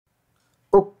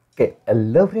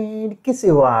Hello friend, कैसे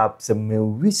हो आप सब। मैं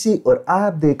विशी और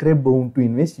आप देख रहे हैं बोम टू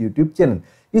इन्वेस्ट यूट्यूब चैनल।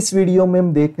 इस वीडियो में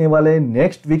हम देखने वाले हैं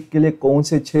नेक्स्ट वीक के लिए कौन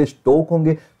से 6 स्टॉक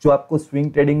होंगे जो आपको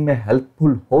स्विंग ट्रेडिंग में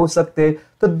हेल्पफुल हो सकते हैं।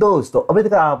 तो दोस्तों, अभी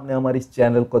तक आपने हमारे इस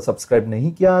चैनल को सब्सक्राइब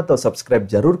नहीं किया तो सब्सक्राइब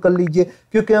जरूर कर लीजिए,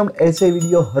 क्योंकि हम ऐसे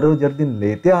वीडियो हर रोज हर दिन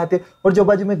लेते आते। और जो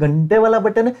बाजू में घंटे वाला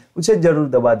बटन है उसे जरूर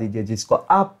दबा दीजिए, जिसको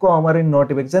आपको हमारे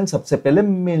नोटिफिकेशन सबसे पहले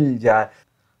मिल जाए।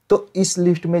 तो इस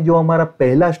लिस्ट में जो हमारा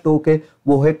पहला स्टॉक है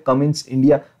वो है कमिंस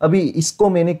इंडिया। अभी इसको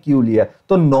मैंने क्यों लिया,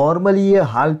 तो नॉर्मली ये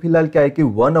हाल फिलहाल क्या है कि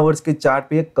 1 आवर्स के चार्ट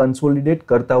पे कंसोलिडेट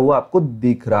करता हुआ आपको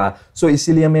दिख रहा है। सो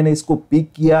इसीलिए मैंने इसको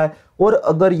पिक किया है। और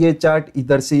अगर ये चार्ट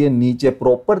इधर से ये नीचे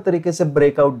प्रॉपर तरीके से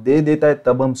ब्रेकआउट दे देता है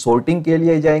तब हम शॉर्टिंग के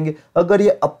लिए जाएंगे। अगर ये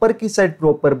अपर की साइड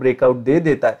प्रॉपर ब्रेकआउट दे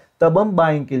देता है तब हम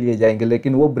बाइंग के लिए जाएंगे,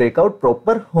 लेकिन वो ब्रेकआउट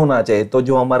प्रॉपर होना चाहिए। तो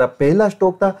जो हमारा पहला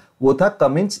स्टॉक था वो था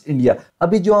कमिंस इंडिया।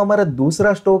 अभी जो हमारा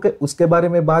दूसरा स्टॉक है उसके बारे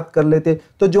में बात कर लेते।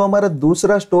 तो जो हमारा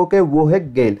दूसरा स्टॉक है वो है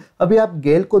गेल। अभी आप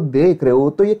गेल को देख रहे हो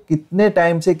तो ये कितने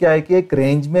टाइम से क्या है कि एक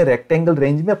रेंज में, रेक्टेंगल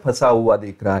रेंज में फंसा हुआ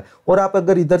दिख रहा है। और आप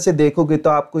अगर इधर से देखोगे तो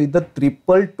आपको इधर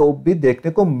ट्रिपल टॉप भी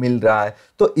देखने को मिल रहा है।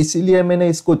 तो इसीलिए मैंने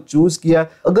इसको चूज किया।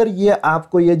 अगर ये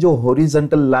आपको ये जो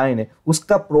हॉरिजॉन्टल लाइन है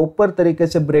उसका प्रॉपर तरीके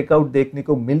से ब्रेकआउट देखने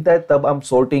को मिलता है तब हम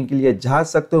शॉर्टिंग के लिए जा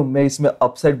सकते हो। मैं इसमें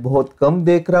अपसाइड बहुत कम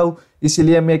देख रहा हूं,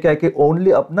 इसीलिए मैं क्या कि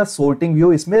ओनली अपना शॉर्टिंग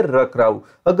व्यू इसमें रख रहा हूं।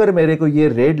 अगर मेरे को ये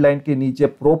रेड लाइन के नीचे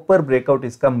प्रॉपर ब्रेकआउट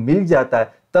इसका मिल जाता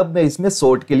है तब मैं इसमें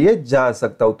शॉर्ट के लिए जा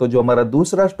सकता हूं। तो जो हमारा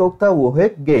दूसरा स्टॉक था वो है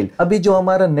गेल। अभी जो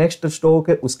हमारा नेक्स्ट स्टॉक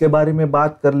है उसके बारे में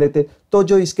बात कर लेते। तो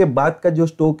जो इसके बाद का जो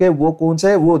स्टॉक है वो कौन सा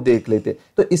है वो देख लेते।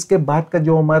 तो इसके बाद का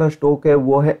जो हमारा स्टॉक है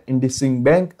वो है इंडसइंड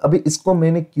बैंक। अभी इसको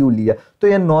मैंने क्यों लिया, तो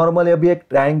ये नॉर्मल अभी एक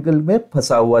ट्रायंगल में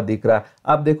फंसा हुआ दिख रहा है।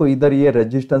 आप देखो इधर ये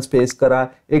रेजिस्टेंस फेस करा,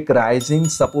 एक राइजिंग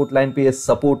सपोर्ट लाइन पे ये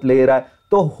सपोर्ट ले रहा है।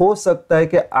 तो हो सकता है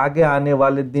कि आगे आने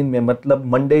वाले दिन में, मतलब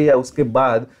मंडे या उसके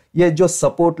बाद, ये जो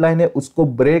सपोर्ट लाइन है उसको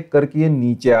ब्रेक करके ये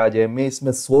नीचे आ जाए। मैं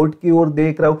इसमें शॉर्ट की ओर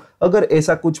देख रहा हूं। अगर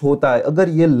ऐसा कुछ होता है, अगर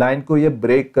ये लाइन को ये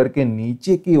ब्रेक करके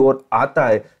नीचे की ओर आता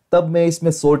है तब मैं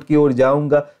इसमें शॉर्ट की ओर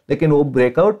जाऊंगा, लेकिन वो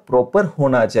ब्रेकआउट प्रॉपर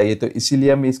होना चाहिए। तो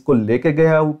इसीलिए मैं इसको लेके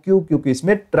गया हूं। क्यों? क्योंकि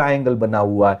इसमें ट्रायंगल बना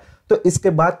हुआ है। तो इसके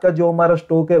बाद का जो हमारा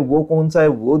स्टॉक है वो कौन सा है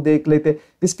वो देख लेते।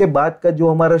 इसके बाद का जो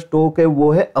हमारा स्टॉक है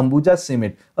वो है अंबुजा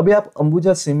सीमेंट। अभी आप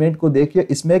अंबुजा सीमेंट को देखिए,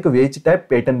 इसमें एक वेज टाइप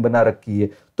पैटर्न बना रखी है।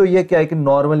 तो ये क्या है कि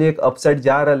नॉर्मली एक अपसाइड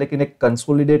जा रहा है, लेकिन एक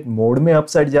कंसोलिडेट मोड में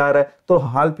अपसाइड जा रहा है। तो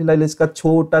हाल फिलहाल इसका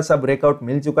छोटा सा ब्रेकआउट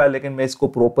मिल चुका है, लेकिन मैं इसको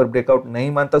प्रॉपर ब्रेकआउट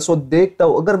नहीं मानता। सो देखता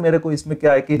हूं, अगर मेरे को इसमें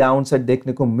क्या है कि डाउन साइड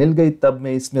देखने को मिल गई तब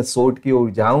मैं इसमें शॉर्ट की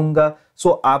ओर जाऊंगा। सो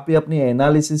आप भी अपनी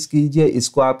एनालिसिस कीजिए,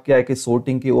 इसको आप क्या है कि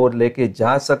शॉर्टिंग की ओर लेके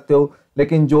जा सकते हो,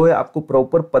 लेकिन जो है आपको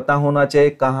प्रॉपर पता होना चाहिए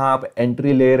कहां आप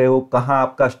एंट्री ले रहे हो, कहां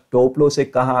आपका स्टॉप लॉस है,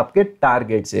 कहां आपके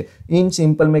टारगेट से। इन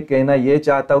सिंपल में कहना यह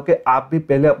चाहता हूं कि आप भी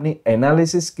पहले अपनी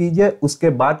एनालिसिस कीजिए, उसके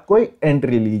बाद कोई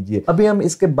एंट्री लीजिए। अभी हम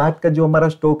इसके बाद का जो हमारा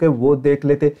स्टॉक है वो देख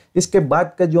लेते। इसके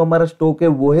बाद का जो हमारा स्टॉक है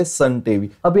वो है सन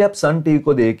टीवी। अभी आप सन टीवी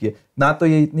को देखिए, ना तो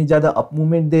ये इतनी ज्यादा अप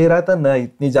मूवमेंट दे रहा था, ना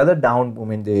इतनी ज्यादा डाउन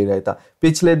मूवमेंट दे रहा था।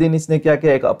 पिछले दिन इसने क्या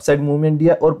किया, एक अपसाइड मूवमेंट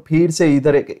दिया और फिर से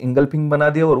इधर एक इंगल्फिंग बना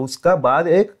दिया और उसका बाद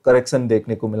एक करेक्शन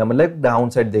देखने को मिला, मतलब डाउन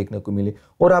साइड देखने को मिली।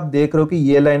 और आप देख रहे हो कि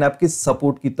ये लाइन आपकी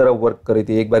सपोर्ट की तरह वर्क कर रही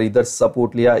थी। एक बार इधर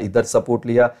सपोर्ट लिया, इधर सपोर्ट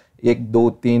लिया, 1 2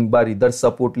 3 बार इधर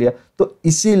सपोर्ट लिया। तो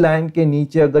इसी लाइन के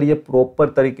नीचे अगर ये प्रॉपर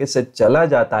तरीके से चला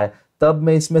जाता है तब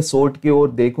मैं इसमें शॉर्ट की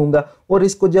ओर देखूंगा। और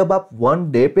इसको जब आप 1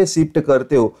 डे पे शिफ्ट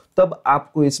करते हो तब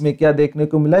आपको इसमें क्या देखने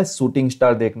को मिला है, शूटिंग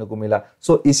स्टार देखने को मिला।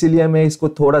 सो इसीलिए मैं इसको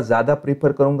थोड़ा ज्यादा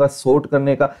प्रीफर करूंगा शॉर्ट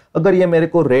करने का। अगर ये मेरे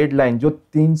को रेड लाइन जो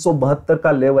 372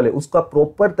 का लेवल है उसका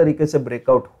प्रॉपर तरीके से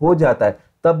ब्रेकआउट हो जाता है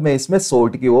तब मैं इसमें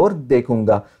शॉर्ट की ओर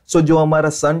देखूंगा। सो जो हमारा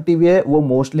सन टीवी है वो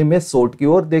मोस्टली मैं शॉर्ट की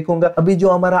ओर देखूंगा। अभी जो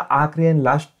हमारा आखिरी एंड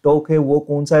लास्ट स्टॉक है वो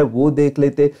कौन सा है वो देख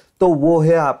लेते। तो वो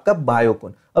है आपका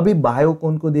बायोकॉन। अभी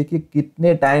बायोकॉन को देखिए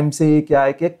कितने टाइम से ये क्या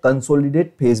है कि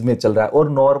कंसोलिडेट फेज में चल रहा है, और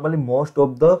normally most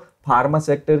of the pharma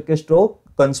sector के स्टॉक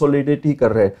कंसोलिडेट ही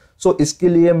कर रहे हैं। सो इसके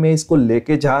लिए मैं इसको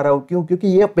लेके जा रहा हूं। क्यों? क्योंकि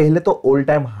ये पहले तो ऑल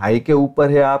टाइम हाई के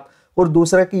ऊपर है आप, और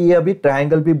दूसरा कि ये अभी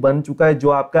ट्रायंगल भी बन चुका है जो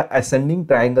आपका असेंडिंग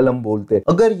ट्रायंगल हम बोलते हैं।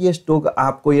 अगर ये स्टॉक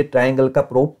आपको ये ट्रायंगल का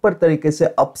प्रॉपर तरीके से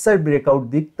अपसाइड ब्रेकआउट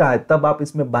दिखता है तब आप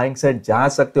इसमें बाइंग साइड जा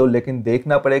सकते हो, लेकिन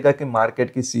देखना पड़ेगा कि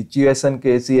मार्केट की सिचुएशन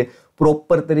कैसी है,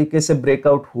 प्रॉपर तरीके से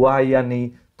ब्रेकआउट हुआ है या नहीं।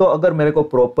 तो अगर मेरे को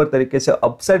प्रॉपर तरीके से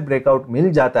अपसाइड ब्रेकआउट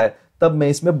मिल जाता है तब मैं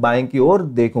इसमें बाइंग की ओर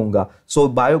देखूंगा। सो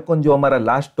बायोकॉन जो हमारा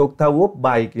लास्ट स्टॉक था वो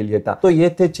बाय के लिए था। तो ये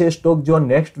थे 6 स्टॉक जो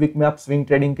नेक्स्ट वीक में आप स्विंग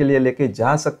ट्रेडिंग के लिए लेके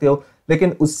जा सकते हो,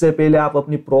 लेकिन उससे पहले आप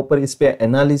अपनी प्रॉपर इस पे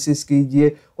एनालिसिस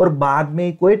कीजिए और बाद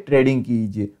में कोई ट्रेडिंग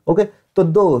कीजिए। ओके, तो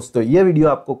दोस्तों ये वीडियो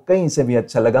आपको कहीं से भी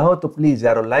अच्छा लगा हो तो प्लीज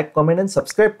यारो लाइक कमेंट एंड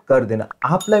सब्सक्राइब कर देना।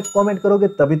 आप लाइक कमेंट करोगे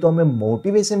तभी तो हमें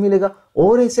मोटिवेशन मिलेगा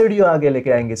और ऐसे वीडियो आगे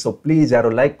लेके आएंगे। सो प्लीज यारो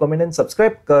लाइक कमेंट एंड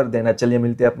सब्सक्राइब कर देना। चलिए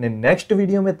मिलते हैं अपने नेक्स्ट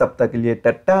वीडियो में, तब तक के लिए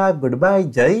टाटा गुड बाय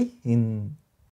जय हिंद।